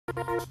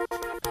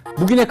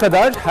Bugüne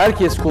kadar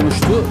herkes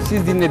konuştu,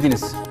 siz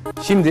dinlediniz.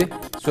 Şimdi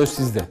söz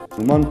sizde.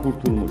 Duman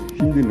kurtulmuş.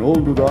 Şimdi ne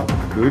oldu da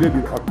böyle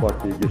bir AK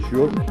Parti'ye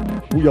geçiyor?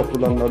 Bu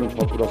yapılanların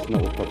faturasına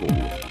ortak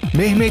oluyor.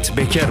 Mehmet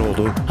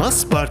Bekaroğlu,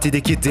 Has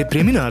Parti'deki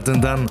depremin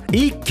ardından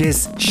ilk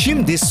kez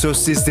Şimdi Söz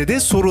Sizde'de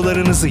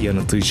sorularınızı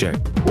yanıtlayacak.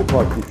 O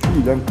parti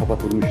fiilen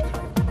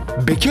kapatılmıştır.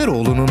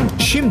 Bekaroğlu'nun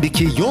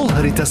şimdiki yol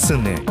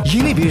haritası ne?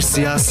 Yeni bir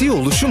siyasi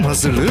oluşum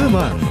hazırlığı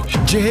var mı?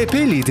 CHP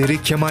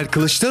lideri Kemal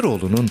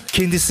Kılıçdaroğlu'nun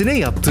kendisine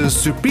yaptığı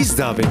sürpriz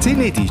davete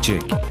ne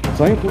diyecek?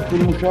 Sayın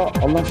Kurtulmuş'a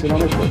Allah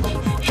selamet versin.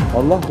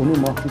 Allah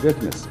onu mahcup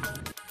etmesin.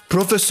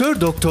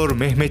 Profesör Doktor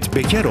Mehmet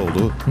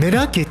Bekaroğlu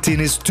merak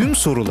ettiğiniz tüm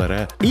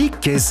sorulara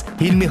ilk kez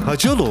Hilmi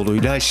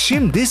Hacaloğlu'yla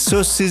Şimdi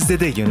Söz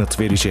Sizde'de yanıt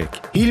verecek.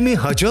 Hilmi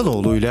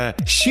Hacaloğlu'yla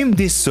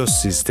Şimdi Söz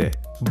Sizde.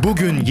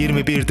 Bugün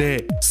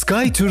 21'de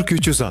Sky Türk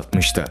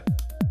 360'da.